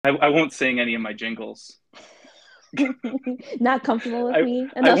I won't sing any of my jingles. Not comfortable with I me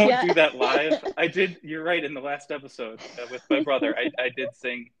I enough won't yet. do that live. I did. You're right. In the last episode with my brother, I did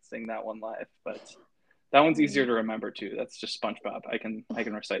sing that one live, but that one's easier to remember too. That's just SpongeBob. I can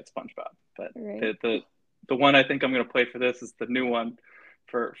recite SpongeBob, but Right. the one I think I'm going to play for this is the new one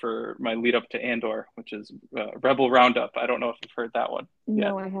for my lead up to Andor, which is Rebel Roundup. I don't know if you've heard that one yet,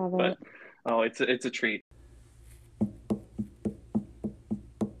 No, I but haven't. oh, it's a treat.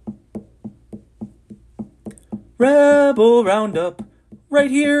 Rebel Roundup, right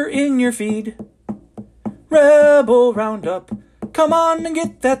here in your feed. Rebel Roundup, come on and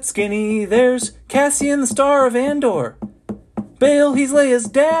get that skinny. There's Cassian, the star of Andor. Bail, he's Leia's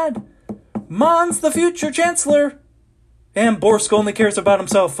dad. Mon's the future chancellor. And Borsk only cares about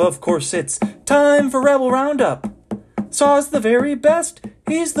himself. Of course, it's time for Rebel Roundup. Saw's the very best.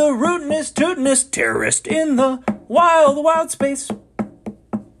 He's the rootinest, tootinest terrorist in the wild space.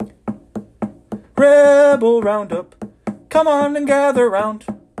 Rebel Roundup, come on and gather round.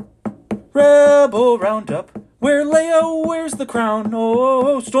 Rebel Roundup, where Leia wears the crown.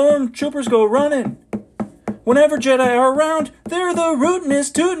 Oh, stormtroopers go running. Whenever Jedi are around, they're the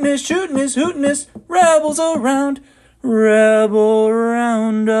rootinest, tootinest, shootinest, hootinest rebels around. Rebel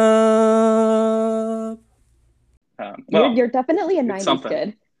Roundup. You're definitely a It's 90s something.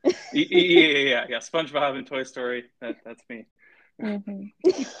 kid. Yeah. SpongeBob and Toy Story. That's me. Hmm.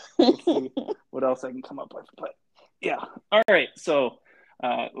 Let's see what else I can come up with. But yeah. All right. So,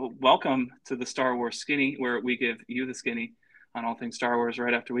 welcome to the Star Wars Skinny, where we give you the skinny on all things Star Wars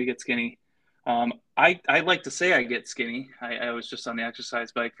right after we get skinny. I like to say I get skinny. I was just on the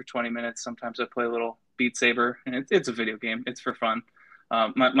exercise bike for 20 minutes. Sometimes I play a little Beat Saber, and it's a video game. It's for fun.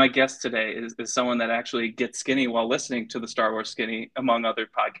 My guest today is someone that actually gets skinny while listening to the Star Wars Skinny, among other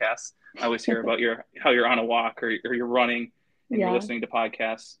podcasts. I always hear about how you're on a walk or you're running and you're Yeah. listening to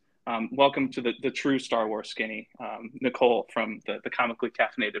podcasts. Welcome to the true Star Wars Skinny, Nicole from the Comically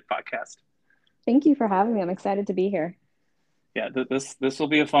Caffeinated podcast. Thank you for having me. I'm excited to be here. Yeah, this will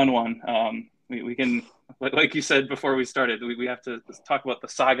be a fun one. We can, like you said before we started, we have to talk about the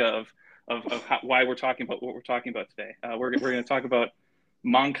saga why we're talking about what we're talking about today. We're going to talk about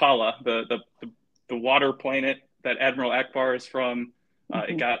Mon Cala, the water planet that Admiral Akbar is from.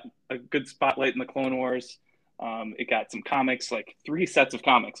 It got a good spotlight in the Clone Wars. It got some comics, like 3 sets of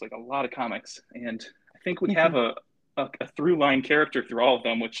comics, like a lot of comics, and I think we have a through line character through all of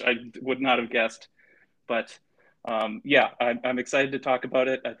them, which I would not have guessed. But yeah, I'm excited to talk about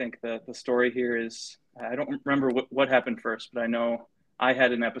it. I think the story here is, I don't remember what happened first, but I know I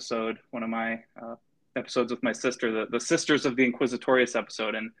had an episode, one of my episodes with my sister, the Sisters of the Inquisitorius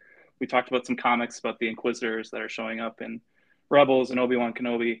episode, and we talked about some comics about the Inquisitors that are showing up in Rebels and Obi-Wan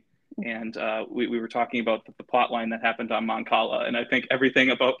Kenobi, and we were talking about the plot line that happened on Mon Cala, and I think everything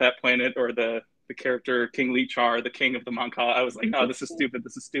about that planet, or the character King Lee Char, the king of the Mon Cala, I was like, oh, this is stupid,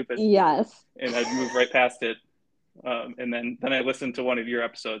 this is stupid, Yes. and I'd move right past it. And then I listened to one of your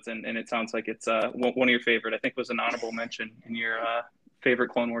episodes, and it sounds like it's one of your favorite. I think was an honorable mention in your favorite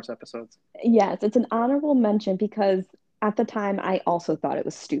Clone Wars episodes. Yes, it's an honorable mention because at the time I also thought it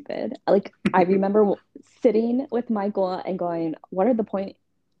was stupid. Like I remember sitting with Michael and going, "What are the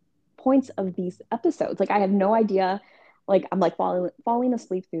points of these episodes?" Like I have no idea. Like I'm like falling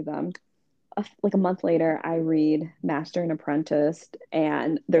asleep through them. Like a month later, I read Master and Apprentice,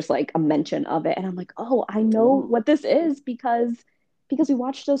 and there's like a mention of it, and I'm like, oh, I know Ooh. what this is because we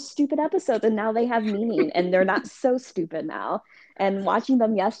watched those stupid episodes, and now they have meaning, and they're not so stupid now. And watching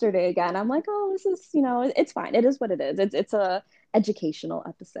them yesterday again, I'm like, oh, this is it's fine. It is what it is. It's a educational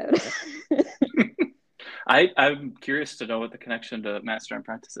episode. I'm curious to know what the connection to Master and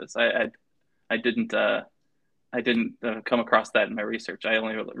Apprentice is. I didn't come across that in my research. I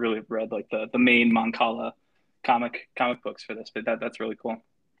only really read like the main Mon Cala comic books for this, but that's really cool.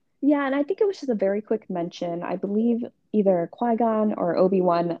 Yeah, and I think it was just a very quick mention. I believe either Qui-Gon or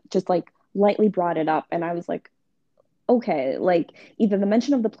Obi-Wan just like lightly brought it up, and I was like, okay, like either the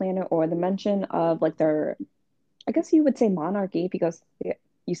mention of the planet or the mention of like their, I guess you would say monarchy because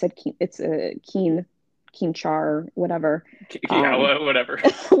you said it's a Keen Char, whatever, Yeah, um, whatever.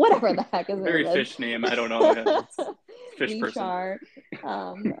 whatever the heck his Very name is, fish name. I don't know. It's fish Lee person. Char.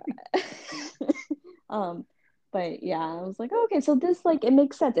 Um, um, but yeah, I was like, oh, okay, so this like it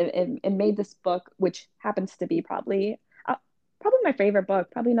makes sense. It made this book, which happens to be probably my favorite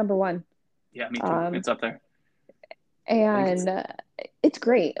book, probably number one. Yeah, me too. Um, It's up there. I think it's and it's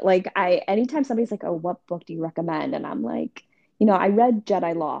great. Like I anytime somebody's like, "Oh, what book do you recommend?" and I'm like, I read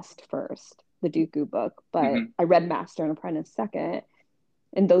Jedi Lost first, the Dooku book, but mm-hmm. I read Master and Apprentice second.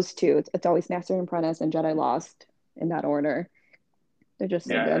 And those two, it's always Master and Apprentice and Jedi Lost in that order. They're just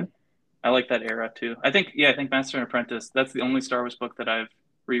so Yeah, good. I like that era too. I think Master and Apprentice, that's the only Star Wars book that I've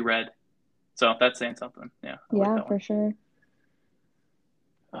reread. So that's saying something. Yeah, I like Yeah, that one. for sure.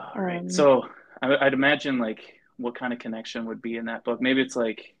 All right. Um, So I'd imagine like what kind of connection would be in that book. Maybe it's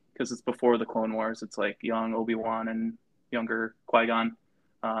like because it's before the Clone Wars, it's like young Obi-Wan and younger Qui-Gon.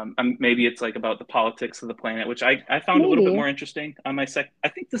 Maybe it's like about the politics of the planet, which I found a little bit maybe. more interesting on my sec. I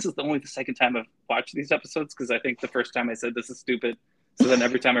think this is the second time I've watched these episodes because I think the first time I said this is stupid. So then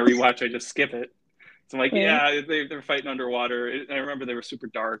every time I rewatch, I just skip it. So I'm like, Right? yeah, they're fighting underwater. I remember they were super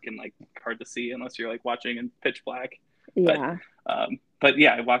dark and like hard to see unless you're like watching in pitch black. But Yeah. but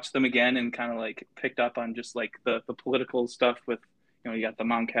yeah, I watched them again and kind of like picked up on just like the political stuff with you got the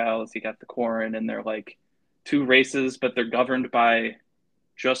Mon Cals, you got the Quarren, and they're like two races, but they're governed by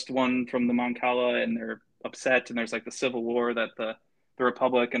just one from the Mon Cala, and they're upset, and there's like the civil war that the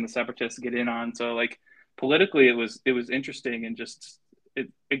Republic and the Separatists get in on. So like politically, it was interesting and just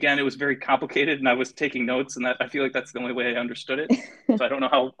it was very complicated, and I was taking notes, and that I feel like that's the only way I understood it. So I don't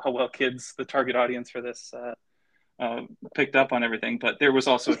know how well kids, the target audience for this, picked up on everything. But there was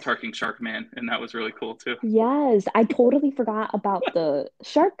also a Tarking Shark Man, and that was really cool too. Yes, I totally forgot about the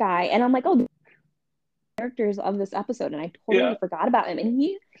shark guy, and I'm like, oh, the characters of this episode, and I totally Yeah, forgot about him. And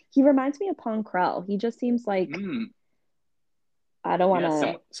he reminds me of Pong Krell. He just seems like mm, I don't want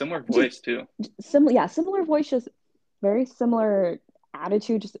yeah, to similar just voice too. similar, yeah, similar voice, just very similar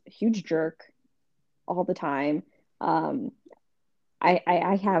attitude, just a huge jerk all the time. Um,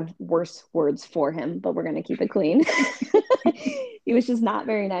 I have worse words for him, but we're gonna keep it clean. He was just not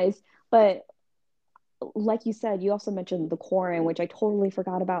very nice. But like you said, you also mentioned the Quarren, which I totally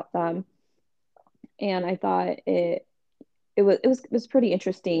forgot about them, and I thought it was pretty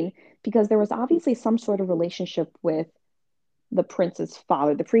interesting because there was obviously some sort of relationship with the prince's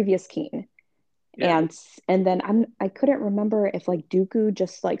father, the previous king, Yeah, and and then I couldn't remember if like Dooku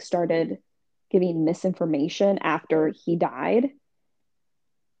just like started giving misinformation after he died,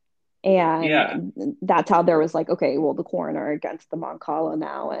 yeah, and that's how there was like, okay, well, the Quarren are against the Mon Cala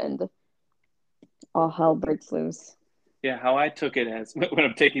now, and all hell breaks loose. yeah. How I took it as when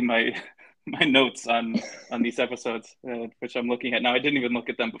I'm taking my notes on these episodes, which I'm looking at now. I didn't even look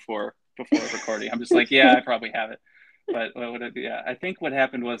at them before recording. I'm just like, yeah, I probably have it. But yeah, I think what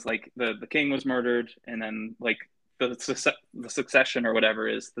happened was like the king was murdered, and then like the succession or whatever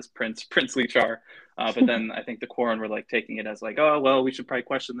is this princely Char. But then I think the Quarren were like taking it as like, oh well, we should probably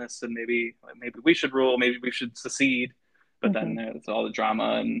question this, and maybe we should rule, maybe we should secede. But then Mm-hmm. there's all the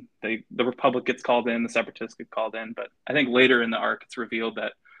drama, and the Republic gets called in, the Separatists get called in. But I think later in the arc, it's revealed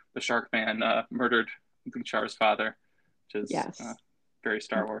that the Shark Man murdered Char's father, which is Yes. very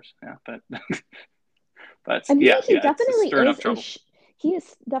Star Wars. Yeah, but but And yeah, he yeah, it's definitely stirring up is trouble. he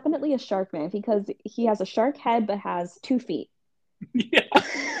is definitely a shark man because he has a shark head but has 2 feet. Yeah,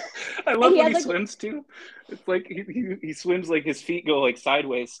 I And love he when has he like swims too. It's like he swims like his feet go like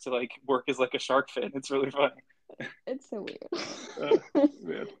sideways to like work as like a shark fin. It's really funny. it's so Uh, weird.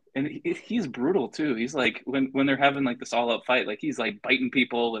 man. And he's brutal too. He's like when they're having like this all out fight, like he's like biting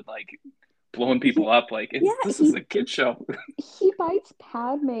people and like blowing he people up. Like yeah, this is a kid show. he bites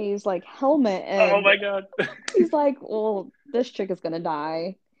Padme's like helmet Oh and my god. he's like, "Well, this chick is going to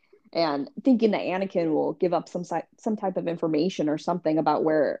die." And thinking that Anakin will give up some type of information or something about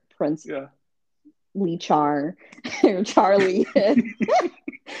where Prince Yeah. Lee Char or Charlie is.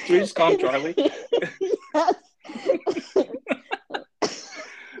 Should we just call him Charlie? Yes.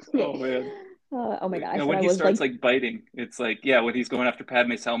 Oh man. Oh my God. I And said when I he was starts like, like biting, it's like yeah, when he's going after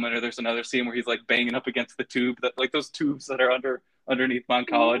Padme's helmet, or there's another scene where he's like banging up against the tube that like those tubes that are underneath Mon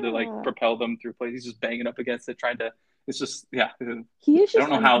Cala to like yeah, propel them through place. He's just banging up against it, trying to. It's just yeah. he is I just don't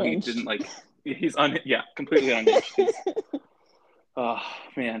know how he didn't unhinged. like. Yeah, completely unhinged. He's oh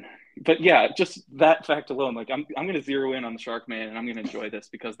man, but yeah, just that fact alone, like I'm gonna zero in on the Shark Man, and I'm gonna enjoy this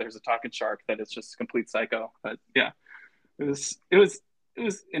because there's a talking shark that is just complete psycho. But yeah, it was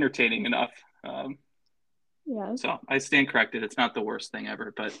entertaining enough. Um, Yes. so I stand corrected. It's not the worst thing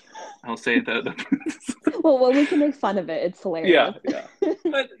ever, but I'll say the Well, we can make fun of it. It's yeah, hilarious. yeah.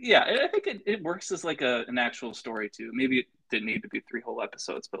 But yeah, I think it works as like an actual story too. Maybe it didn't need to be three whole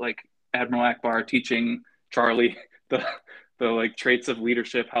episodes, but like Admiral Akbar teaching Charlie the like traits of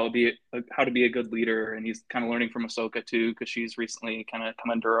leadership, how to be a good leader, and he's kind of learning from Ahsoka too because she's recently kind of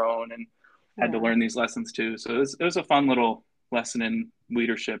come into her own and had to Yeah. learn these lessons too. So it was a fun little lesson in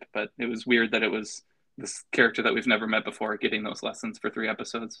leadership, but it was weird that it was this character that we've never met before getting those lessons for 3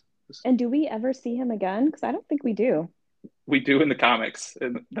 episodes. And do we ever see him again? Because I don't think we do. We do in the comics,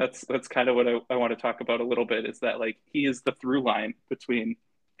 and that's kind of what I want to talk about a little bit. Is that like he is the through line between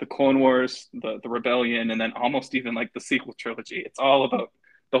the Clone Wars, the Rebellion, and then almost even like the sequel trilogy. It's all about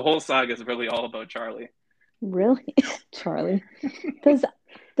the whole saga is really all about Charlie. Really? Charlie. Does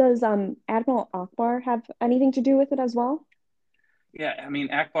does Admiral Akbar have anything to do with it as well? Yeah, I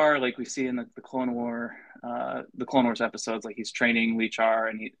mean Akbar, like we see in the Clone War, the Clone Wars episodes, like he's training Lee Char,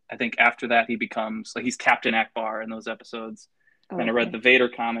 and I think after that he becomes like he's Captain Akbar in those episodes. Oh, And I read okay. the Vader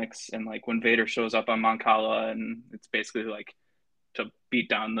comics, and like when Vader shows up on Mon Cala, and it's basically like to beat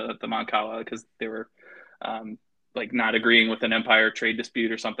down the Mon Cala because they were um, like not agreeing with an Empire trade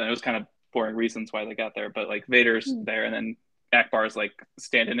dispute or something. It was kind of boring reasons why they got there, but like Vader's Hmm. there, and then Akbar's like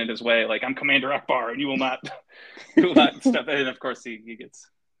standing in his way, like I'm Commander Akbar, and you will not, you will not step in. And of course, he gets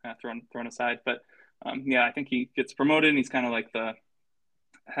thrown aside. But yeah, I think he gets promoted, and he's kind of like the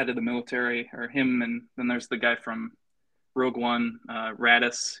head of the military, or him, and then there's the guy from Rogue One,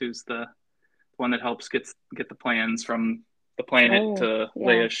 Radis, who's the one that helps get the plans from the planet Oh, to yeah.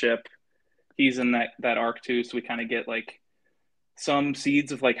 Leia's ship. He's in that arc too, so we kind of get like some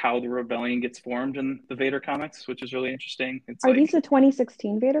seeds of like how the rebellion gets formed in the Vader comics, which is really interesting. It's Are these like the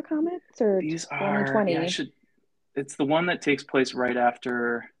 2016 Vader comics or these are yeah, I 2020? should it's the one that takes place right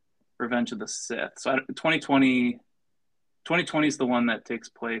after Revenge of the Sith. So 2020 is the one that takes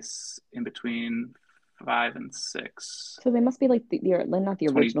place in between 5 and 6. So they must be like not the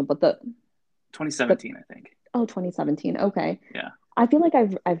 20 original, but the 2017, I think. 2017. Okay. Yeah. I feel like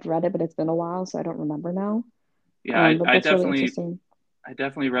I've read it, but it's been a while, so I don't remember now. Yeah, I, But I that's really definitely interesting. I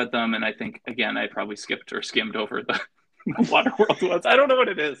definitely read them, and I think again I probably skipped or skimmed over the Waterworld ones. I don't know what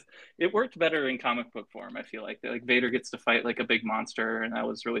it is. It worked better in comic book form. I feel like Vader gets to fight like a big monster, and that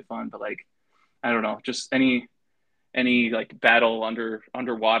was really fun. But like I don't know, just any like battle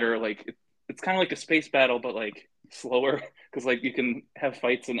underwater, like it's kind of like a space battle, but like slower because like you can have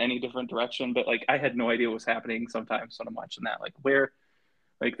fights in any different direction. But like I had no idea what was happening sometimes when I'm watching that. Like where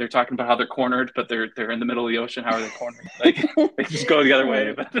like they're talking about how they're cornered, but they're in the middle of the ocean. How are they cornered? Like they just go the other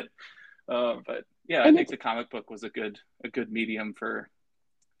way. Right. But yeah, I And think it's the comic book was a good medium for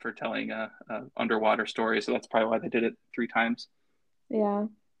telling a underwater story. So that's probably why they did it 3 times. yeah,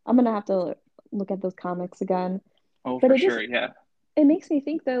 I'm gonna have to look at those comics again. Oh, But for it just sure. Yeah. it makes me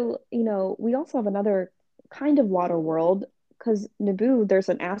think though, we also have another kind of water world because Naboo, there's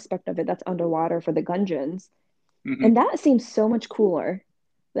an aspect of it that's underwater for the Gungeons, Hmm. and that seems so much cooler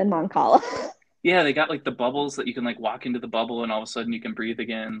than Mon Cala. Yeah, they got like the bubbles that you can like walk into the bubble and all of a sudden you can breathe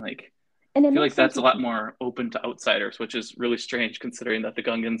again. Like And I it feel makes like sense that's a with lot more open to outsiders, which is really strange considering that the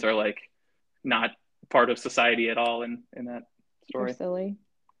Gungans are like not part of society at all in that they're story. silly.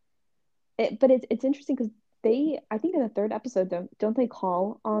 But it's interesting because I think in the third episode, don't they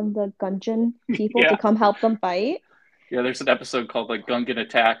call on the Gungeon people to Yeah. come help them fight? Yeah, there's an episode called like Gungan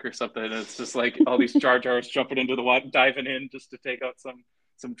Attack or something. And it's just like all these Jar Jars jumping into the water, diving in just to take out some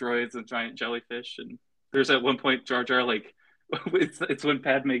droids and giant jellyfish. And there's at one point Jar Jar like it's when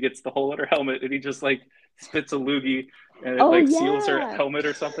Padme gets the hole in her helmet and he just like spits a loogie and it Oh like seals her yeah. helmet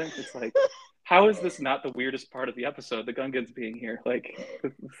or something. It's like how is this not the weirdest part of the episode? The Gungans being here, like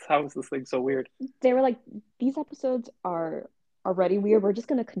how is this thing so weird? They were like, these episodes are already weird. We're just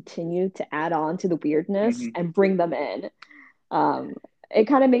gonna continue to add on to the weirdness Mm-hmm. and bring them in. Um, it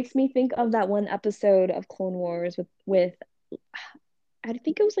kind of makes me think of that one episode of Clone Wars with I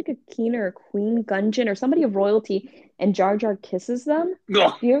think it was like a king or a queen Gungeon or somebody of royalty, and Jar Jar kisses them.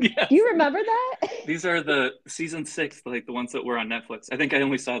 Oh, Do yes. you remember that? These are the season 6, like the ones that were on Netflix. I think I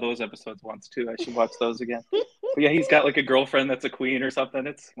only saw those episodes once too. I should watch those again. But yeah, he's got like a girlfriend that's a queen or something.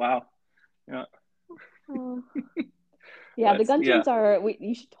 It's wow. Yeah. Oh. Yeah, the But yeah. Gungeons are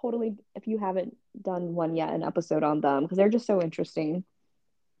you should totally, if you haven't done one yet, an episode on them because they're just so interesting.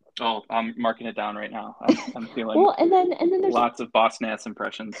 Oh, I'm marking it down right now. I'm feeling Well, and then there's lots of Boss Nass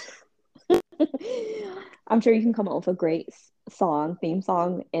impressions. I'm sure you can come up with a great theme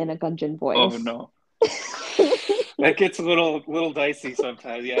song in a Gungeon Oh voice. no. That gets a little dicey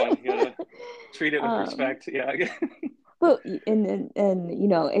sometimes. Yeah, you gotta treat it with um, respect. Yeah. but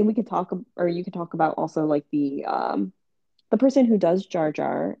and we could talk, or you could talk about also like the person who does Jar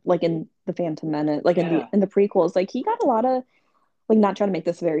Jar, like in the Phantom Menace, like in the Yeah. prequels, like he got a lot of, like, not trying to make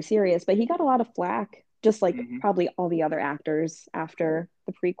this very serious, but he got a lot of flack, just like Hmm. probably all the other actors after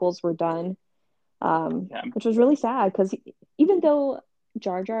the prequels were done, Yeah. which was really sad because even though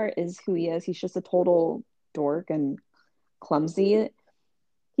Jar Jar is who he is, he's just a total dork and clumsy.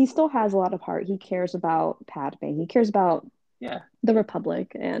 He still has a lot of heart. He cares about Padme. He cares about Yeah. the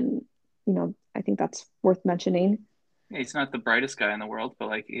Republic, and I think that's worth mentioning. Yeah, he's not the brightest guy in the world, but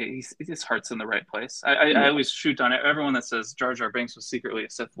like his heart's in the right place. I Yeah, always shoot on it. Everyone that says Jar Jar Binks was secretly a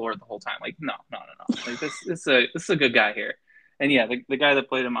Sith Lord the whole time. Like, no, no, no, no. Like this is a good guy here. and yeah, the guy that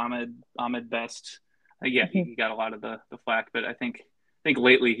played him, Ahmed Best, yeah, Mhm. he got a lot of the flack, but I think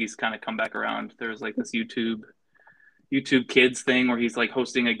lately he's kind of come back around. There's like this YouTube Kids thing where he's like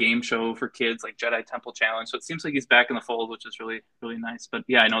hosting a game show for kids, like Jedi Temple Challenge. So it seems like he's back in the fold, which is really really nice. But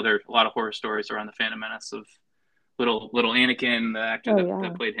yeah, I know there's a lot of horror stories around the Phantom Menace of little Anakin, the actor Oh that yeah.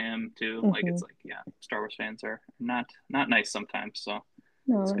 played him too. Like Hmm. it's like yeah, Star Wars fans are not nice sometimes. So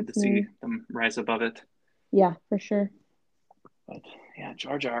it's No, good to I see mean, them rise above it. yeah, for sure. But yeah,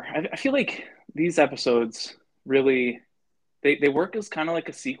 Jar Jar. I feel like these episodes really they work as kind of like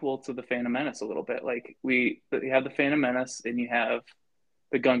a sequel to the Phantom Menace a little bit. Like you have the Phantom Menace and you have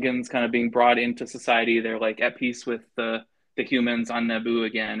the Gungans kind of being brought into society. They're like at peace with the humans on Naboo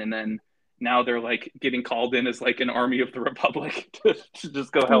again, and then now they're like getting called in as like an army of the Republic to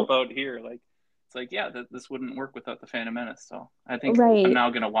just go R- help out here. Like it's like yeah, this wouldn't work without the Phantom Menace. So I think I'm Right.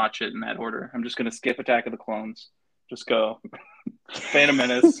 now gonna watch it in that order. I'm just gonna skip Attack of the Clones. Just go Phantom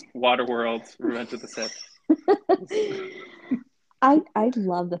Menace, Waterworld, Revenge of the Sith. I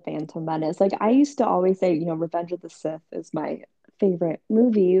love the Phantom Menace. Like I used to always say, Revenge of the Sith is my favorite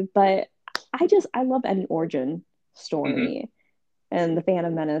movie, but I love any origin Mm-hmm. story. And the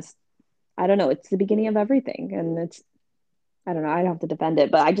Phantom Menace, I don't know, it's the beginning of everything. And I don't know, I don't have to defend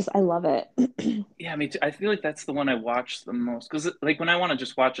it, but I love it. Yeah, me too. I feel like that's the one I watch the most because, like, when I want to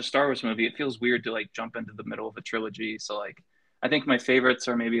just watch a Star Wars movie, it feels weird to like jump into the middle of a trilogy. So, like, I think my favorites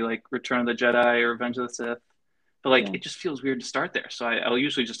are maybe like Return of the Jedi or Revenge of the Sith, but like, Yeah. it just feels weird to start there. So I'll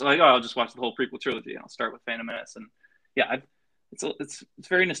usually just like, oh, I'll just watch the whole prequel trilogy. And I'll start with Phantom Menace, and yeah, it's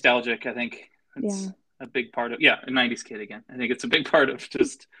very nostalgic. I think it's Yeah. a big part of yeah, a '90s kid again. I think it's a big part of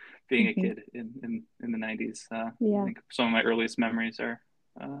just being a Hmm. kid in the '90s. I Yeah. think some of my earliest memories are.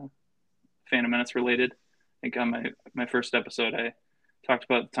 Phantom Menace related. I think on my first episode, I talked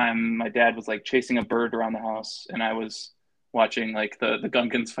about the time my dad was like chasing a bird around the house, and I was watching like the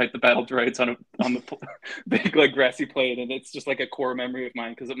Gungans fight the battle droids on the big like grassy plain, and it's just like a core memory of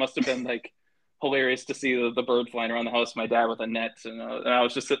mine because it must have been like hilarious to see the bird flying around the house. My dad with a net, and I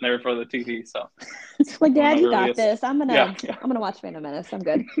was just sitting there in front of the TV. So it's Like, one of Dad, my you got earliest. this. I'm Yeah, gonna yeah, I'm gonna watch Phantom Menace. I'm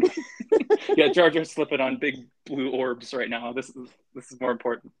good. yeah. Jar Jar's slipping on big blue orbs right now. This is more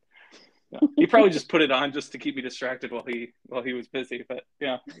important. Yeah. He probably just put it on just to keep me distracted while he was busy. But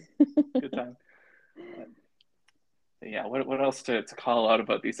yeah, good time. But yeah, what else to call out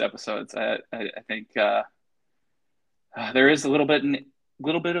about these episodes? I think there is a little bit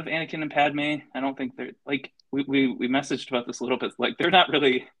of Anakin and Padme. I don't think they're like we messaged about this a little bit. Like they're not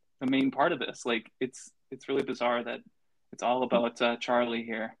really the main part of this. Like it's really bizarre that it's all about Charlie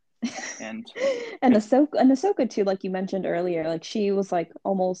here. And And it Ahsoka too, like you mentioned earlier, like she was like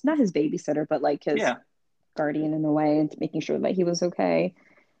almost not his babysitter, but like his yeah, guardian in a way, and making sure that he was okay.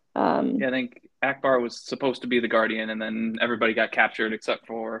 Um, yeah, I think Akbar was supposed to be the Guardian, and then everybody got captured except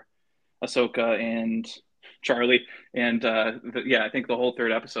for Ahsoka and Charlie. And yeah, I think the whole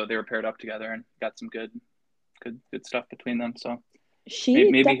third episode they were paired up together and got some good stuff between them. So she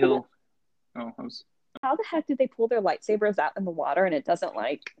maybe definitely. he'll. Oh, I was. How the heck did they pull their lightsabers out in the water and it doesn't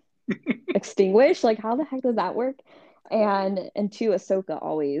like extinguish? Like, how the heck does that work? And to Ahsoka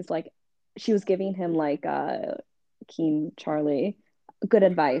always like she was giving him like Keen Charlie good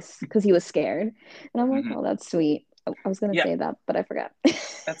advice because he was scared, and I'm like, Mhm. oh, that's sweet. I was gonna Yeah, say that, but I forgot.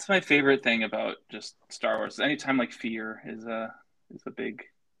 that's my favorite thing about just Star Wars. Anytime like fear is a big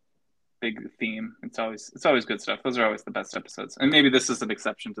theme. It's always good stuff. Those are always the best episodes. And maybe this is an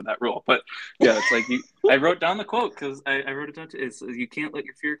exception to that rule, but yeah, it's like you. I wrote down the quote because I wrote it down. Is you can't let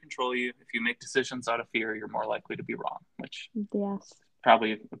your fear control you. If you make decisions out of fear, you're more likely to be wrong. Which Yes.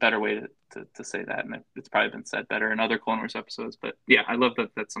 probably a better way to say that, and it's probably been said better in other Clone Wars episodes. But yeah, I love that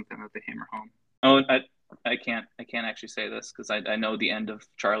that's something that they hammer home. Oh, and I can't actually say this because I know the end of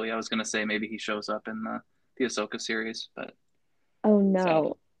Charlie. I was gonna say maybe he shows up in the Ahsoka series, but Oh sad.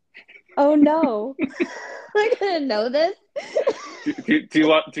 no. Oh no. I didn't know this. Do you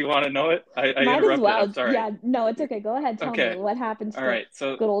want to know it? I Might as interrupted. I'm well. sorry. Yeah, no, it's okay. Go ahead. Tell me Okay. what happens All to right.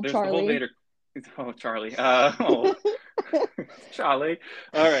 So good old there's the whole Charlie. Vader. Oh, Charlie. Charlie.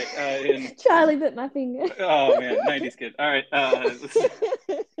 All right. Charlie bit my finger. Oh man, '90s kid. All right.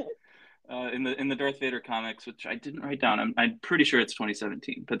 In the Darth Vader comics, which I didn't write down, I'm pretty sure it's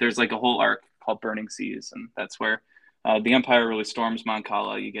 2017. But there's like a whole arc called Burning Seas, and that's where the Empire really storms Mon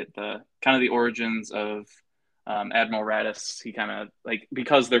Cala. You get the kind of the origins of Admiral Raddus. He kind of like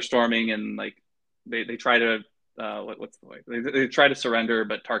because they're storming and like they try to what's the way they try to surrender,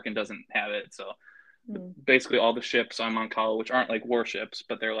 but Tarkin doesn't have it. So Hmm. basically, all the ships on Mon Cala, which aren't like warships,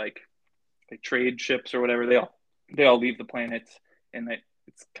 but they're like trade ships or whatever, they all leave the planet, and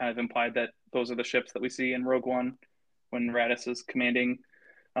it's kind of implied that those are the ships that we see in Rogue One. when Raditz is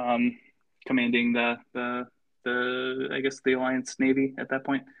um, commanding the I guess the Alliance Navy at that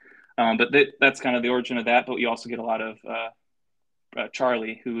point. But that's kind of the origin of that. But you also get a lot of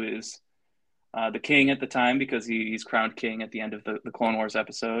Charlie, who is the king at the time because he's crowned king at the end of the Clone Wars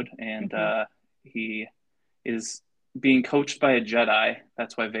episode, and Hmm. he is being coached by a Jedi.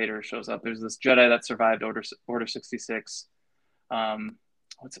 That's why Vader shows up. There's this Jedi that survived Order 66. Um,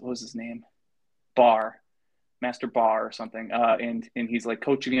 what was his name? Bar, Master Bar or something. And he's like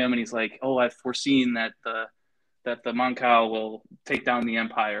coaching him, and he's like, "Oh, I've foreseen that the Mon Cala will take down the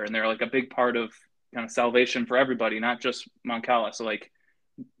Empire, and they're like a big part of kind of salvation for everybody, not just Mon Cala." So like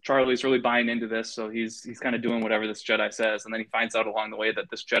Charlie's really buying into this, so he's kind of doing whatever this Jedi says, and then he finds out along the way that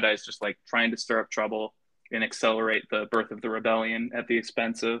this Jedi is just like trying to stir up trouble and accelerate the birth of the rebellion at the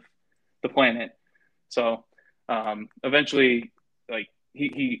expense of the planet. So eventually, like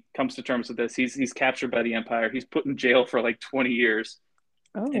he comes to terms with this. He's captured by the Empire. He's put in jail for like 20 years,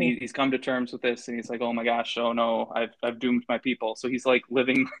 and Oh, he's come to terms with this, and he's like, oh my gosh, oh no, I've doomed my people. So he's like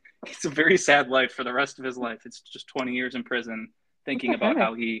living it's a very sad life for the rest of his life. It's just 20 years in prison what the thinking about heck?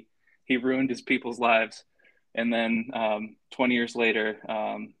 how he ruined his people's lives. And then 20 years later,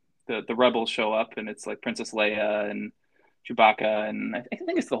 the rebels show up, and it's like Princess Leia and Chewbacca, and I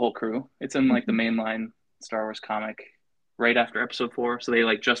think it's the whole crew. It's in like the Hmm. mainline Star Wars comic right after Episode 4. So they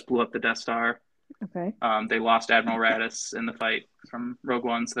like just blew up the Death Star. Okay. They lost Admiral Radis in the fight from Rogue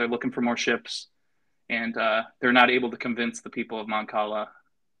One, so they're looking for more ships, and they're not able to convince the people of Mon Cala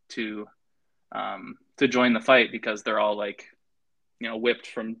to to join the fight because they're all like whipped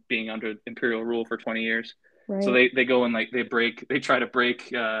from being under Imperial rule for 20 years. So Right. they go and like they try to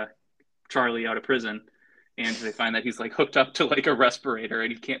break Charlie out of prison, and they find that he's like hooked up to like a respirator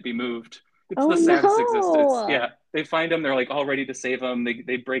and he can't be moved. It's Oh the saddest existence. no. Yeah, they find him. They're like all ready to save him.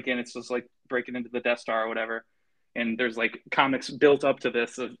 They break in. It's just like breaking into the Death Star or whatever. And there's like comics built up to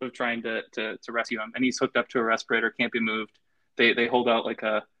this of trying to rescue him, and he's hooked up to a respirator, can't be moved. They hold out like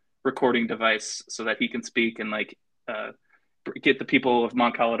a recording device so that he can speak and like uh, get the people of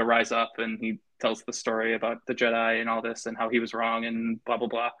Mon Cala to rise up, and he tells the story about the Jedi and all this and how he was wrong and blah blah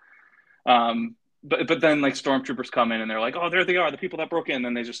blah. But then like stormtroopers come in and they're like, oh, there they are, the people that broke in. And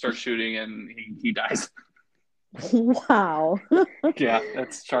then they just start shooting, and he dies. Wow. Yeah,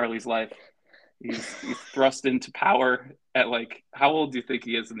 that's Charlie's life. He's thrust into power at like how old do you think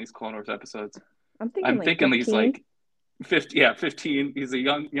he is in these Clone Wars episodes? I'm thinking I'm like thinking he's 15. like 50, yeah, 15. He's a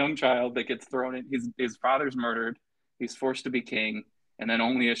young child that gets thrown in. His father's murdered. He's forced to be king, and then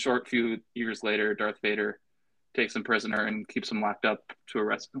only a short few years later, Darth Vader takes him prisoner and keeps him locked up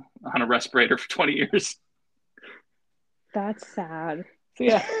on a respirator for 20 years. That's sad. So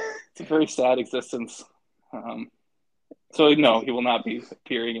yeah, it's a very sad existence. Um, so no, he will not be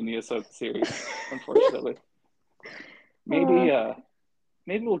appearing in the Ahsoka series, unfortunately. Uh, Maybe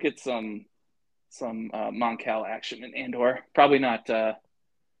maybe we'll get some Mon Cal action in Andor. Probably not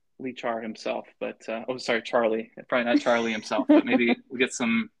Lee Char himself, but oh, sorry, Charlie. Probably not Charlie himself, but maybe we'll get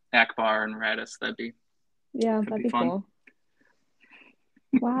some Akbar and Radis. yeah, That'd that'd be be fun. cool.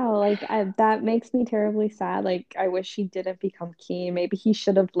 Wow, that makes me terribly sad. Like, I wish he didn't become king. Maybe he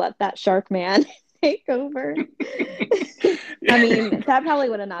should have let that shark man take over. I Yeah, mean, that probably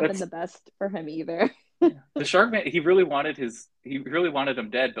would have not been that's the best for him either. yeah. The Shark Man. He really wanted him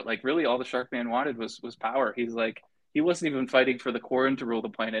dead, but like really, all the Shark Man wanted was power. He's like he wasn't even fighting for the Quarren to rule the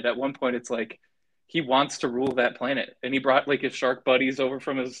planet. At one point, it's like he wants to rule that planet, and he brought like his shark buddies over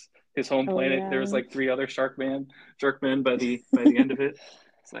from his home Oh planet. There was yeah. like three other shark men by the end of it.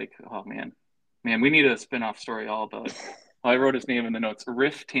 It's like, oh man, we need a spin-off story all about. Well, I wrote his name in the notes.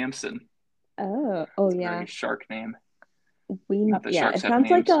 Riff Tamson. Oh It's a very yeah. shark name. We Not that yeah, sharks it have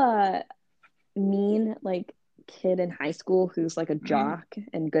sounds like names. a mean like kid in high school who's like a Mm. jock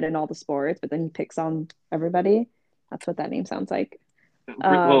and good in all the sports, but then he picks on everybody. That's what that name sounds like.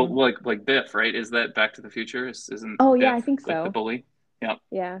 Well, Um, like Biff, right? Is that Back to the Future? Isn't oh yeah, I Biff think like the so. bully? Yep,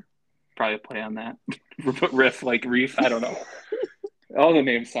 Yeah. probably a play on that. Riff like Reef. I don't know. All the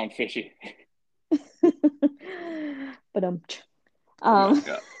names sound fishy. But Oh um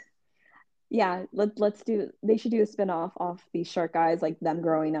god. yeah, let's do they should do a spin-off off these shark guys, like them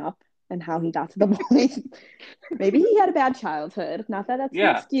growing up and how he got to the point. Maybe he had a bad childhood. Not that that's an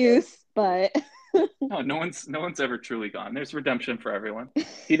Yeah. excuse, but No, no one's ever truly gone. There's redemption for everyone.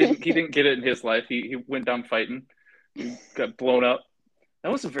 He didn't get it in his life. He went down fighting. He got blown up.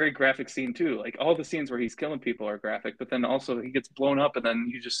 That was a very graphic scene too. Like all the scenes where he's killing people are graphic, but then also he gets blown up, and then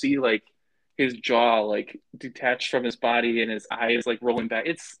you just see like his jaw like detached from his body and his eyes like rolling back.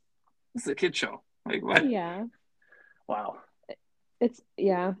 It's a kid show. Like what? yeah. Wow. It's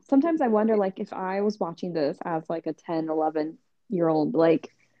yeah. Sometimes I wonder like if I was watching this as like a 10, 11 year old,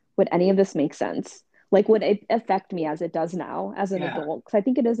 like would any of this make sense? Like would it affect me as it does now as an Yeah, adult? Because I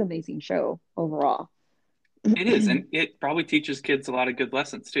think it is an amazing show overall. it is, and it probably teaches kids a lot of good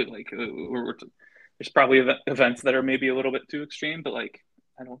lessons too. Like there's probably events that are maybe a little bit too extreme, but like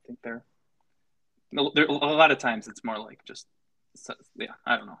I don't think they're. There, a lot of times it's more like just yeah.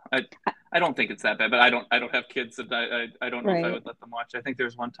 I don't know. I don't think it's that bad, but I don't have kids, and I don't know if I Right. would let them watch. I think there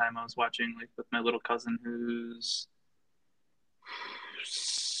was one time I was watching like with my little cousin who's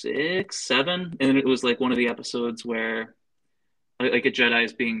 6, 7, and it was like one of the episodes where like a Jedi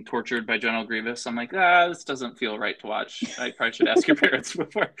is being tortured by General Grievous. I'm like, this doesn't feel right to watch. I probably should ask your parents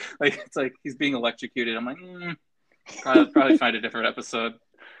before. Like, it's like he's being electrocuted. I'm like, probably find a different episode.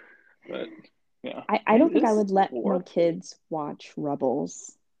 But yeah, I don't think I it's would let my war kids watch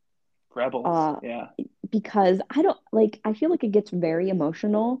Rebels rebels. uh Yeah. because I don't like I feel like it gets very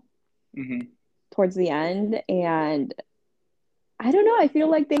emotional Hmm. towards the end and I don't know, I feel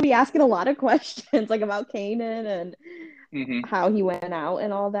like they'd be asking a lot of questions like about Kanan and Hmm. how he went out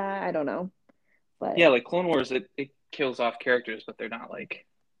and all that. I don't know. But Yeah, like Clone Wars, it kills off characters, but they're not like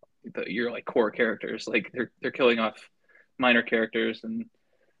your like core characters. Like they're killing off minor characters, and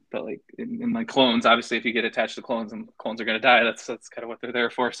but like in like clones, obviously, if you get attached to clones and clones are gonna die, that's kind of what they're there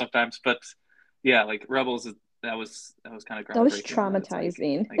for sometimes. But yeah, like Rebels, that was kind of that was groundbreaking. That it's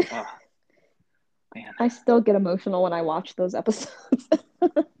traumatizing. like oh man, I still get emotional when I watch those episodes.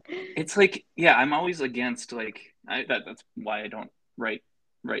 it's like yeah, I'm always against like that's why I don't write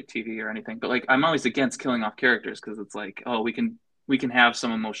write TV or anything. But like I'm always against killing off characters because it's like oh we can have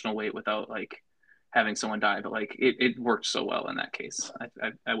some emotional weight without like having someone die. But like it worked so well in that case.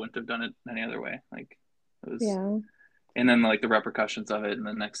 I wouldn't have done it any other way. Like it was Yeah. and then like the repercussions of it and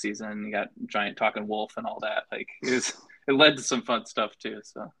the next season you got giant talking wolf and all that like it led to some fun stuff too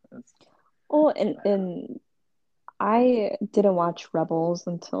so Oh, and I didn't watch Rebels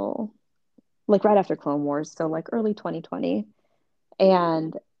until like right after Clone Wars, so like early 2020.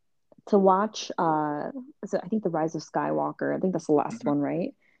 And to watch so I think The Rise of Skywalker, I think that's the last mm-hmm. one,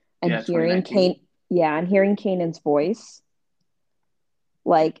 right? And Yeah, hearing 2019. Kane, yeah, and hearing Kanan's voice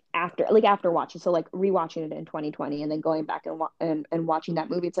like after watching, so like rewatching it in 2020 and then going back and watching that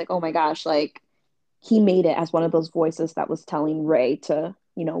movie, it's like, oh my gosh, like he made it as one of those voices that was telling Ray to,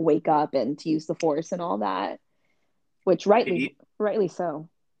 wake up and to use the force and all that, which he, rightly so.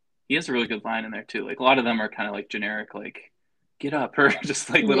 he has a really good line in there too like a lot of them are kind of like generic like get up or just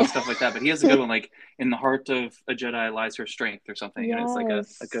like little Yeah. stuff like that but he has a good one like in the heart of a Jedi lies her strength or something and it's like a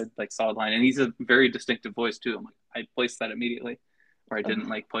Yes. good like solid line and he's a very distinctive voice too I'm like I placed that immediately where I didn't Ugh.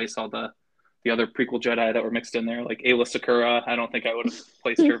 like place all the other prequel Jedi that were mixed in there like Ayla Sakura I don't think I would have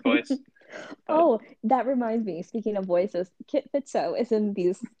placed her voice but Oh, that reminds me. Speaking of voices, Kit Fitzo is in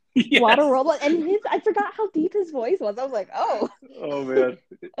these water yes. world, and I forgot how deep his voice was. I was like, oh, Oh man,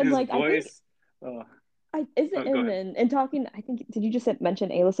 and his like I think voice. Oh, I is it go and ahead. then and talking. I think did you just mention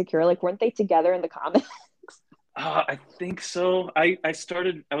Ayla Secura? Like, weren't they together in the comics? I think so. I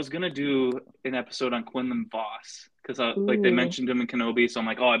was gonna do an episode on Quinlan Voss because like they Ooh, mentioned him in Kenobi, so I'm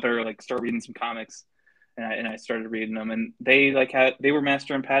like, oh, I better like start reading some comics, and I started reading them, and they like they were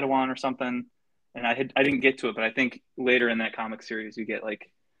Master and Padawan or something, and I didn't get to it, but I think later in that comic series you get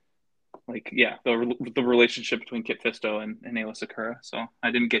like yeah the relationship between Kit Fisto and Ayla Sakura. So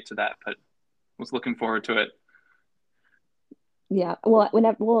I didn't get to that, but was looking forward to it. yeah.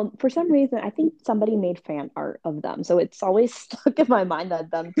 Well, for some reason, I think somebody made fan art of them, so it's always stuck in my mind that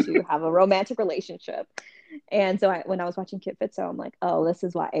them two have a romantic relationship. And so when I was watching Kit Fitzo, I'm like, oh, this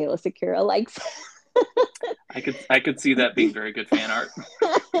is why Ayla Secura likes. I could see that being very good fan art.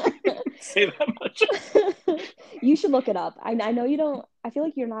 Say that much. You should look it up. I know you don't. I feel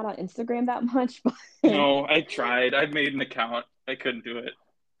like you're not on Instagram that much, but No, I tried. I made an account. I couldn't do it.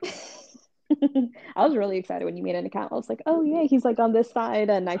 I was really excited when you made an account. I was like, oh yeah, he's like on this side,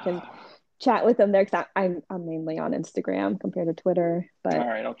 and I can chat with him there because I'm mainly on Instagram compared to Twitter. All But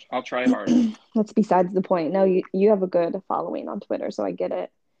right, I'll try harder. that's besides the point. No, you have a good following on Twitter, so I get it.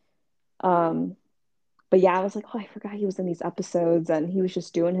 Um, but yeah, I was like, oh, I forgot he was in these episodes, and he was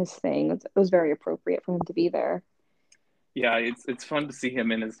just doing his thing. It was very appropriate for him to be there. Yeah, it's fun to see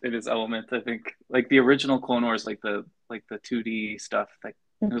him in his element. I think like the original Clone Wars, like the 2D stuff, like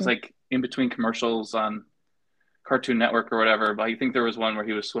it was Mhm. like in between commercials on Cartoon Network or whatever. But I think there was one where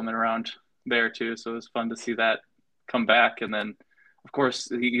he was swimming around there too, so it was fun to see that come back. And then, of course,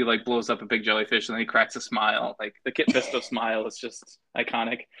 he like blows up a big jellyfish and then he cracks a smile. Like the Kit Fisto smile is just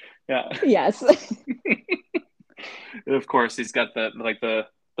iconic. Yeah. Yes. Of course, he's got the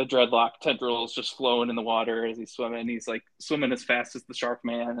the dreadlock tendrils just flowing in the water as he's swimming. He's like swimming as fast as the Shark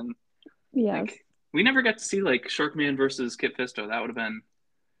Man, and Yes, like we never got to see like Shark Man versus Kit Fisto. That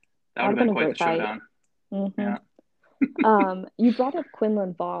that would would have have been been a quite the great fight. showdown. Hmm. Yeah, You brought up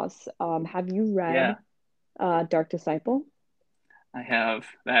Quinlan Voss. Have you yeah. read Dark Disciple? I have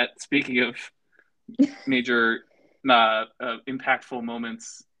that. Speaking of major impactful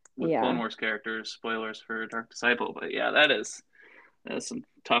moments with Clone Yeah, Wars characters, spoilers for Dark Disciple, but yeah, that is some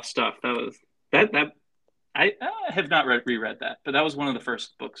tough stuff. That I have not reread that, but that was one of the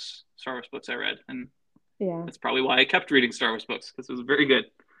first books, Star Wars books I read, and yeah. that's probably why I kept reading Star Wars books because it was very good.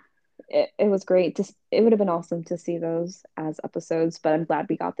 It was great. Just it would have been awesome to see those as episodes, but I'm glad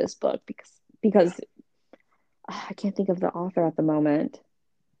we got this book because I can't think of the author at the moment.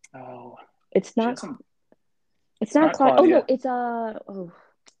 Oh, It's she not hasn't. it's It's not not Claudia. Oh no, Claudia. it's oh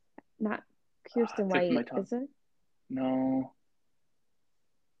not Kirsten Tip of my White, tongue. is it? No.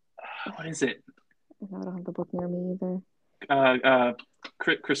 What is it? No, I don't have the book near me either. Uh, uh,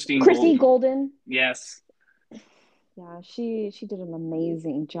 Christine Chrissy Golden. Golden. Yes. Yeah, she did an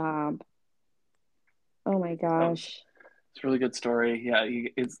amazing job. Oh my That was gosh. It's a really good story. Yeah,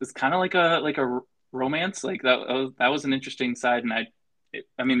 it's kind of like a romance. Like that was an interesting side, and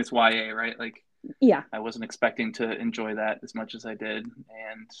I mean it's YA, right? Like Yeah, I wasn't expecting to enjoy that as much as I did,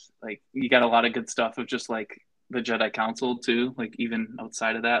 and like you got a lot of good stuff of just like the Jedi Council too. Like even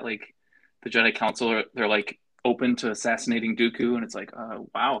outside of that, like the Jedi Council they're like open to assassinating Dooku, and it's like,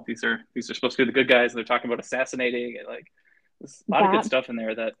 wow, these are supposed to be the good guys. And they're talking about assassinating, and like there's a lot of good that stuff in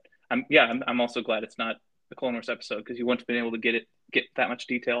there that I'm also glad it's not the Clone Wars episode because you wouldn't have been able to get that much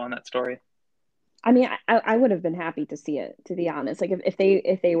detail on that story. I mean, I would have been happy to see it, to be honest. Like if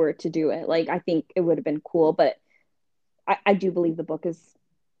they were to do it, like I think it would have been cool. But I do believe the book is.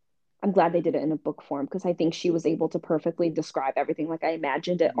 I'm glad they did it in a book form because I think she was able to perfectly describe everything. Like I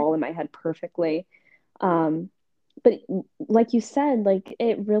imagined it Mm-hmm. all in my head perfectly. Um, but like you said, like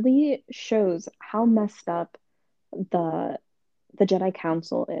it really shows how messed up the the Jedi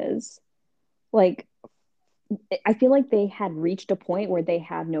Council is. Like I feel like they had reached a point where they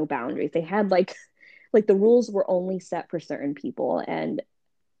had no boundaries. They had like the rules were only set for certain people, and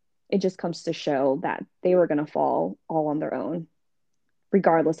it just comes to show that they were going to fall all on their own,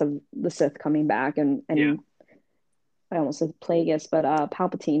 regardless of the Sith coming back Yeah. and I almost said Plagueis, but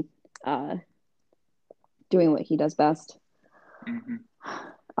Palpatine uh, doing what he does best. Mm-hmm.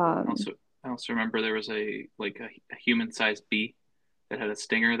 Um, Also, I also remember there was a human sized bee that had a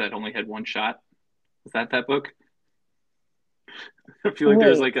stinger that only had one shot. Was that book? I feel like there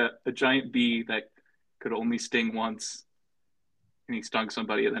was wait, like a giant bee that could only sting once, and he stung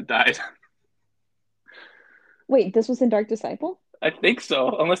somebody and then died. wait, this was in Dark Disciple? I think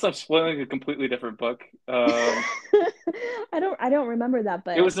so, unless I'm spoiling a completely different book. I don't remember that, It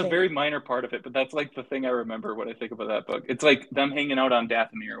but was a very minor part of it, but that's like the thing I remember when I think about that book. It's like them hanging out on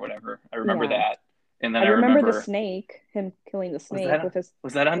Dathomir or whatever. I remember yeah, that, and then I I remember the remember snake, him killing the was snake that with his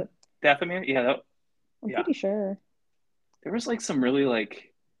was that on with. Dathomir? Yeah, I'm yeah. pretty sure. There was like some really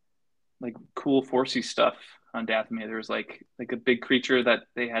like cool forcey stuff on Dathomir. There was like a big creature that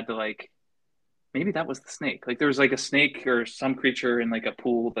they had to like maybe that was the snake. Like there was like a snake or some creature in like a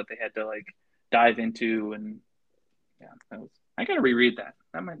pool that they had to like dive into, and yeah, that was. I gotta reread that.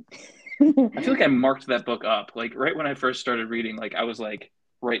 That might. I feel like I marked that book up like right when I first started reading. Like I was like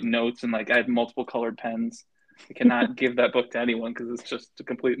writing notes and like I had multiple colored pens. I cannot give that book to anyone because it's just a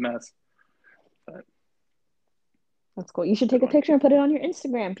complete mess. But That's cool. You should good take a one. picture and put it on your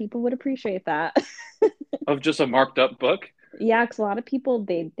Instagram. People would appreciate that. Of just a marked up book. Yeah, because a lot of people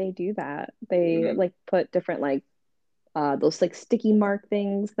they do that. They Mm-hmm. like put different like those like sticky mark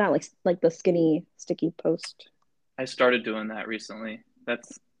things, not like the skinny sticky post. I started doing that recently.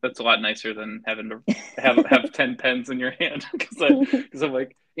 That's a lot nicer than having to have 10 pens in your hand because I'm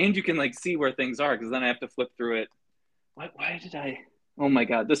like and you can like see where things are because then I have to flip through it. Why did I Oh my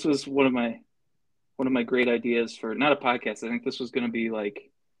god, this was one of my great ideas for not a podcast. I think this was going to be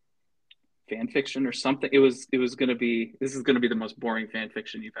like fan fiction or something. It was going to be this is going to be the most boring fan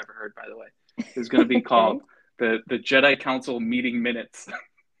fiction you've ever heard by the way. It was going to be Okay. called the Jedi Council meeting minutes.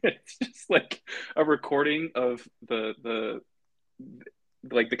 It's just like a recording of the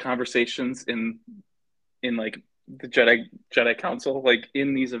like the conversations in like the Jedi Council, like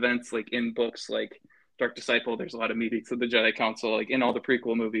in these events, like in books, like Dark Disciple. There's a lot of meetings of the Jedi Council, like in all the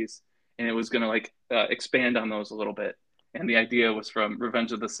prequel movies, and it was gonna like expand on those a little bit. And the idea was from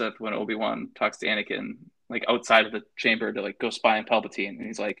Revenge of the Sith when Obi-Wan talks to Anakin, like outside of the chamber to like go spy on Palpatine, and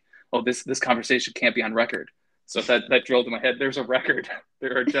he's like, "Oh, this conversation can't be on record." So that drilled in my head. There's a record.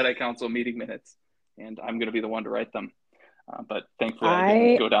 There are Jedi Council meeting minutes, and I'm gonna be the one to write them. But thankfully, I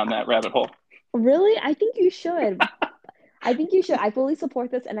didn't I go down that rabbit hole. really, I think you should. I think you should. I fully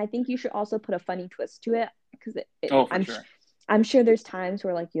support this, and I think you should also put a funny twist to it because Oh, for sure. I'm sure there's times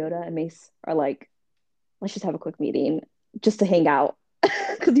where like Yoda and Mace are like, let's just have a quick meeting just to hang out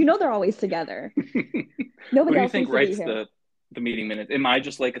because they're always together. Who Nobody do you else think needs to be writes here. the meeting minutes? Am I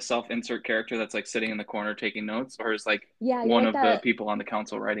just like a self-insert character that's like sitting in the corner taking notes, or is like Yeah, you're one like of the that. people on the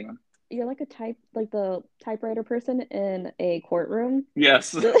council writing them? You're like like the typewriter person in a courtroom,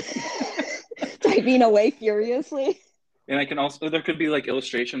 Yes. typing away furiously. And I can also there could be like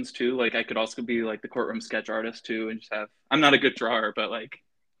illustrations too. Like I could also be like the courtroom sketch artist too, and just have. I'm not a good drawer, but like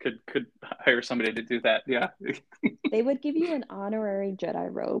could hire somebody to do that. Yeah. They would give you an honorary Jedi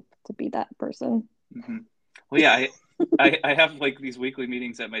robe to be that person. Mm-hmm. Well, yeah, I have like these weekly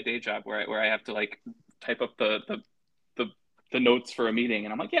meetings at my day job where I have to like type up the the notes for a meeting,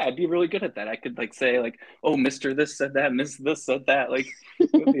 and I'm like, yeah, I'd be really good at that. I could like say like, oh, Mister this said that, Miss this said that. Like,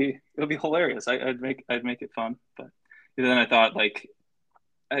 it would be hilarious. I'd make it fun, but then I thought like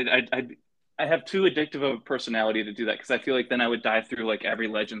I have too addictive of a personality to do that because I feel like then I would dive through like every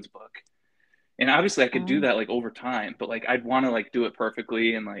Legends book, and obviously I could do Um, that like over time, but like I'd want to like do it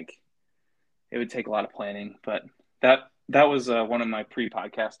perfectly and like it would take a lot of planning, but that was one of my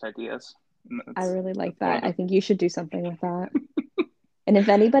pre-podcast ideas. And I really that's like one of that. I the think you should do something with that. And if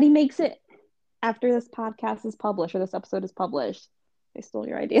anybody makes it after this podcast is published or this episode is published, they stole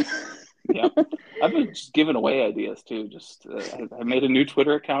your idea. yeah. I've been just giving away ideas too. Just I made a new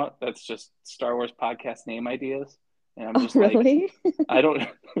Twitter account that's just Star Wars podcast name ideas, and I'm Oh, just like really? I don't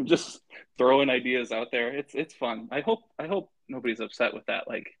I'm just throwing ideas out there. It's fun. I hope nobody's upset with that.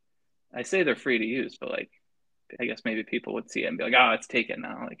 Like I say they're free to use, but like I guess maybe people would see it and be like, oh, it's taken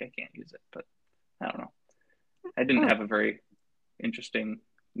now. Like I can't use it. But I don't know. I didn't Oh, have a very interesting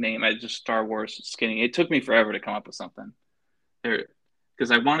name. I just Star Wars skinny. It took me forever to come up with something there because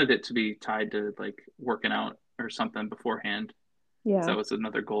I wanted it to be tied to like working out or something beforehand. So yeah. that was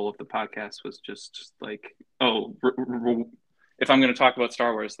another goal of the podcast was just like, oh, if I'm going to talk about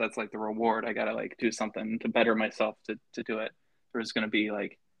Star Wars, that's like the reward. I got to like do something to better myself to do it. There's going to be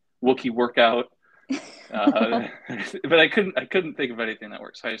like Wookiee workout. But I couldn't think of anything that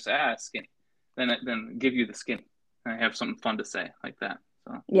works. So I just skinny. Then give you the skinny. And I have something fun to say like that.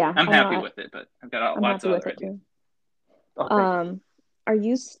 So Yeah, I'm happy with it, but I've got I'm lots happy of with other it ideas. too. Oh, thank you. Um, are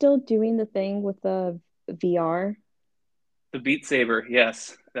you still doing the thing with the VR? The Beat Saber,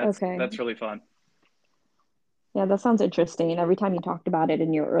 yes, Okay. that's really fun. Yeah, that sounds interesting. Every time you talked about it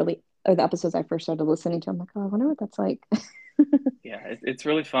in your early or the episodes I first started listening to, I'm like, oh, I wonder what that's like. Yeah, it's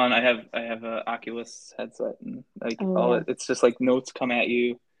really fun. I have a Oculus headset and like Oh all yeah. it's just like notes come at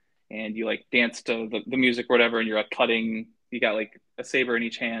you and you like dance to the music or whatever and you're like cutting. You got like a saber in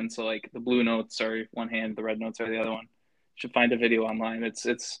each hand, so like the blue notes are one hand, the red notes are the other one. You should find a video online.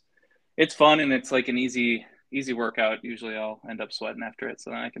 It's fun and it's like an easy workout. Usually I'll end up sweating after it,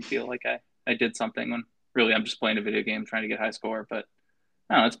 so then I can feel like I did something when really I'm just playing a video game trying to get high score. But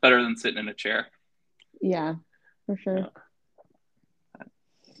I don't know, it's better than sitting in a chair. Yeah, for sure. Yeah.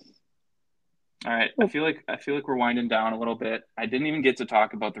 All right, I Well, feel like I feel like we're winding down a little bit. I didn't even get to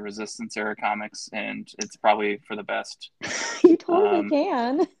talk about the Resistance era comics, and it's probably for the best. you totally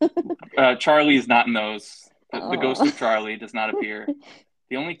Um, can. Charlie is not in those. The ghost Oh. of Charlie does not appear.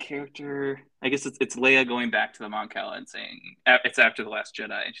 The only character, I guess it's Leia going back to the Mon Cala and saying it's after the Last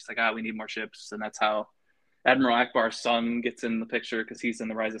Jedi, and she's like, "Ah, we need more ships," and that's how Admiral Akbar's son gets in the picture because he's in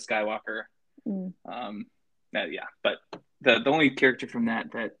the Rise of Skywalker. Mm. Um, yeah, but the only character from that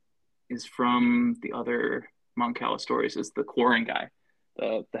is from the other Mon Cala stories is the Quarren guy,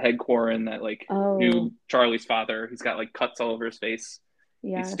 the head Quarren that like Oh, knew Charlie's father. He's got like cuts all over his face.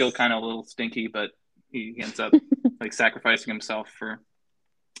 He's still yes. kind of a little stinky, but he ends up like sacrificing himself for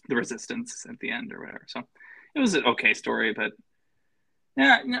the resistance at the end or whatever. So it was an okay story, but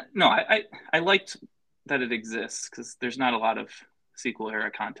yeah, no, I liked that it exists because there's not a lot of sequel era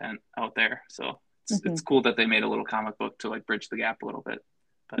content out there. So it's Hmm. cool that they made a little comic book to like bridge the gap a little bit,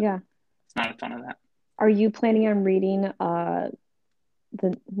 but Yeah. it's not a ton of that. Are you planning on reading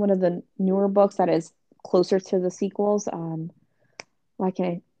the one of the newer books that is closer to the sequels? Why can't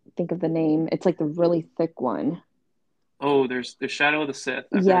I think of the name? It's like the really thick one. Oh, there's the Shadow of the Sith.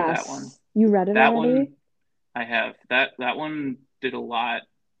 I've read that one. Yes. You read it That already? one I have. That one did a lot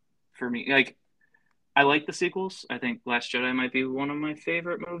for me. Like I like the sequels. I think Last Jedi might be one of my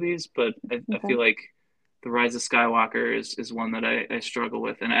favorite movies, but I Okay. feel like The Rise of Skywalker is one that I struggle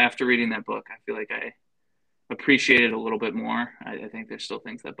with. And after reading that book, I feel like I appreciate it a little bit more. I think there's still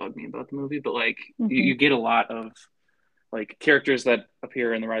things that bug me about the movie, but like Hmm. you get a lot of like characters that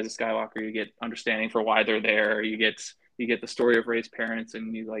appear in The Rise of Skywalker. You get understanding for why they're there. you get the story of Rey's parents,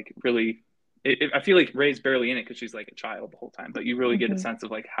 and you like really. I feel like Rey's barely in it because she's like a child the whole time, but you really get a Hmm. sense of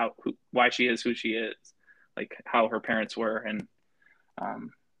like why she is who she is, like how her parents were, and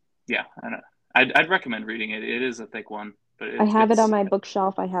um, yeah, I don't know. I'd recommend reading it. It is a thick one, but I have it on it's. my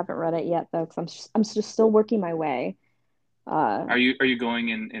bookshelf. I haven't read it yet though, because I'm just still working my way. Uh, Are you going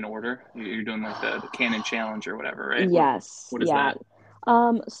in order? You're doing like the canon challenge or whatever, right? yes, What is yeah.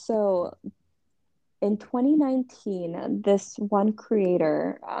 that? So in 2019, this one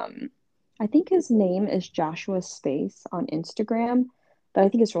creator, I think his name is Joshua Space on Instagram, but I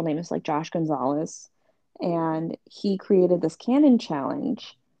think his real name is like Josh Gonzalez. And he created this canon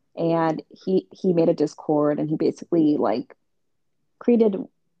challenge, and he made a Discord, and he basically like created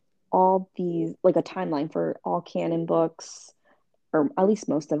all these like a timeline for all canon books, or at least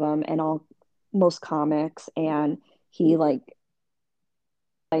most of them, and all most comics, and he like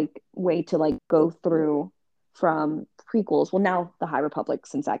way to like go through from prequels. Well, now the High Republic,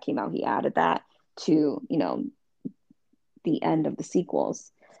 since that came out, he added that to, the end of the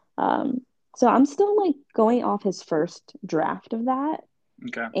sequels. So I'm still like going off his first draft of that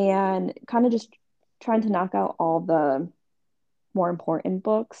Okay. and kind of just trying to knock out all the more important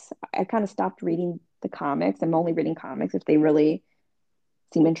books. I kind of stopped reading the comics. I'm only reading comics if they really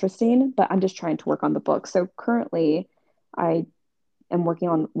seem interesting, but I'm just trying to work on the book. So currently, I am working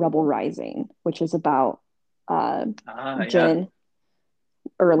on Rebel Rising, which is about uh, Yeah. Jyn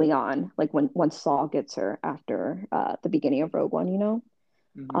early on, like when once Saul gets her after the beginning of Rogue One, you know.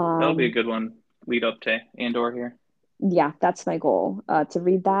 That'll be a Um, good one. Lead up to Andor here. yeah, that's my goal, to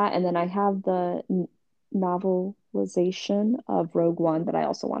read that, and then I have the novelization of Rogue One that I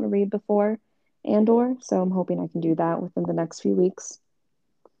also want to read before Andor, so I'm hoping I can do that within the next few weeks.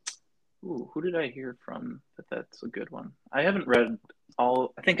 Ooh, who did I hear from that's a good one? I haven't read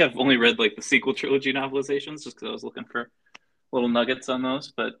all. I think I've only read like the sequel trilogy novelizations just because I was looking for little nuggets on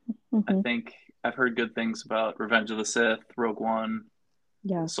those. But I Hmm. think I've heard good things about Revenge of the Sith, Rogue One,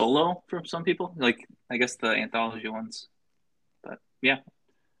 Yes. Solo from some people. Like I guess the anthology ones. But yeah,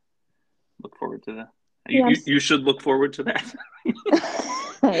 look forward to that. Yeah, You should look forward to that.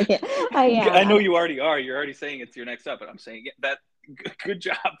 I am. I know you already are. You're already saying it's your next up, but I'm saying that good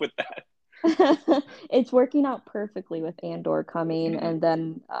job with that. It's working out perfectly with Andor coming, Mm-hmm. and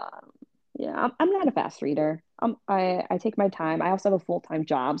then yeah, I'm not a fast reader. I take my time. I also have a full-time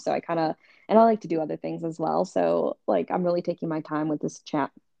job, so I kind of and I like to do other things as well. So like I'm really taking my time with this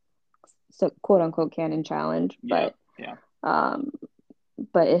chat, so quote unquote canon challenge, Yeah, yeah. um,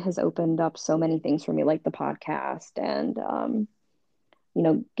 but it has opened up so many things for me, like the podcast and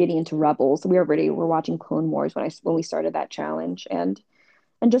getting into Rebels. We're watching Clone Wars when we started that challenge, and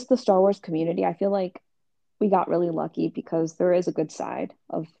just the Star Wars community. I feel like we got really lucky because there is a good side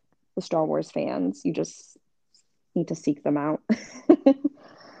of the Star Wars fans. You just need to seek them out.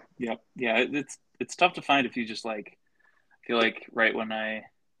 Yep. Yeah, it's tough to find if you just like feel like right when I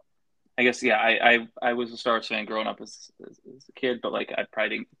guess yeah, I was a Star Wars fan growing up as a kid, but like I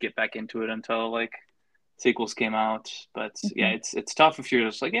probably didn't get back into it until like sequels came out. But yeah, Hmm. it's tough if you're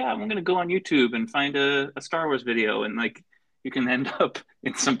just like, yeah, I'm gonna go on YouTube and find a Star Wars video and like you can end up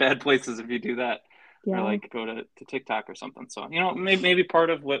in some bad places if you do that. Or Yeah. like go to TikTok or something. So, maybe part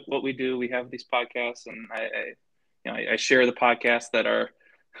of what we do, we have these podcasts and I share the podcasts that are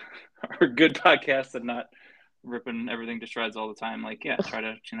are good podcasts and not ripping everything to shreds all the time. Like, yeah, try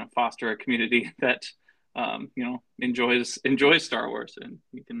to foster a community that enjoys Star Wars, and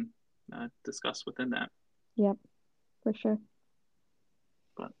you can discuss within that. Yep, for sure.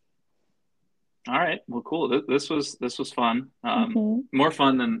 But all right, well, cool. This was fun. Hmm. More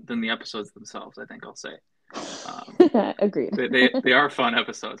fun than the episodes themselves. I think I'll say. Um, Agreed. they are fun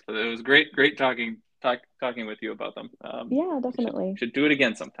episodes, but it was great talking with you about them. Yeah, We should definitely. should do it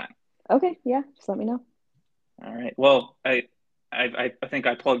again sometime. Okay, yeah, just let me know. All right. Well, I think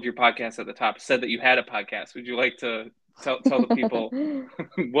I plugged your podcast at the top. Said that you had a podcast. Would you like to tell the people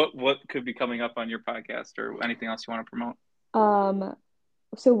what could be coming up on your podcast or anything else you want to promote? um,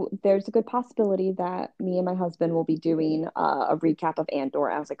 so there's a good possibility that me and my husband will be doing a recap of Andor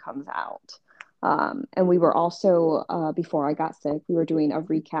as it comes out. And we were also, before I got sick, we were doing a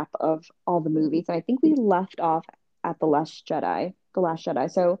recap of all the movies. And I think we left off at The Last Jedi.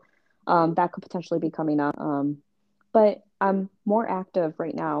 So that could potentially be coming up. But I'm more active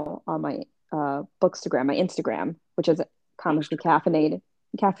right now on my Bookstagram, my Instagram, which is comically Bookstagram. caffeinated.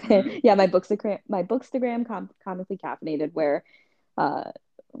 Mm-hmm. Yeah, my Bookstagram comically caffeinated, where uh,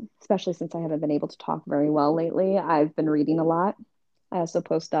 especially since I haven't been able to talk very well lately. I've been reading a lot. I also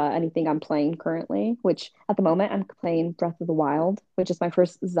post anything I'm playing currently, which at the moment I'm playing Breath of the Wild, which is my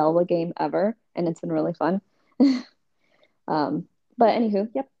first Zelda game ever, and it's been really fun. But anywho,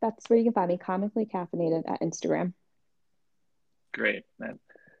 yep, that's where you can find me, comically caffeinated at Instagram. Great.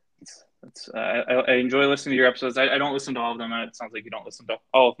 I enjoy listening to your episodes. I don't listen to all of them. And it sounds like you don't listen to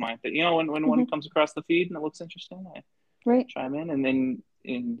all of mine. But when one Hmm. comes across the feed and it looks interesting, I Right. chime in, and then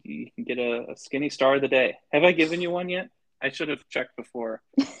you can get a skinny star of the day. Have I given you one yet? I should have checked before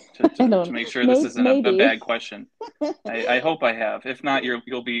I to don't, make sure this isn't a bad maybe. question. I hope I have. If not,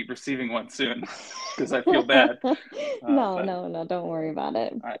 you'll be receiving one soon because I feel bad. No, But no, no, don't worry about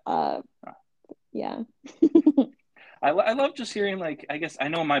it. I, Yeah. I love just hearing, like, I guess I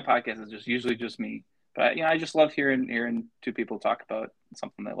know my podcast is just usually just me, but I just love hearing two people talk about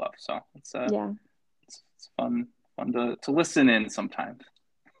something they love. So Yeah, it's fun to listen in sometimes.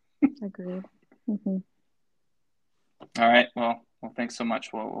 agreed. Hmm. All right. Well, thanks so much.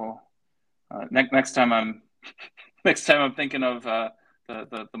 Next time I'm next time I'm thinking of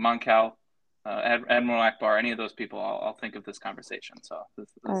the Mon Cal, Admiral Akbar, any of those people, I'll think of this conversation. So All this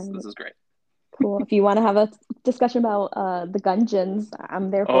right, is great. cool. If you want to have a discussion about the Gungeons,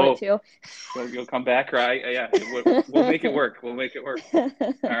 I'm there for it Oh, too. you'll come back, right? Yeah, we'll make it work. We'll make it work. All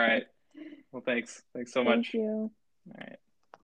right. Well, thanks so Thank much. you. All right.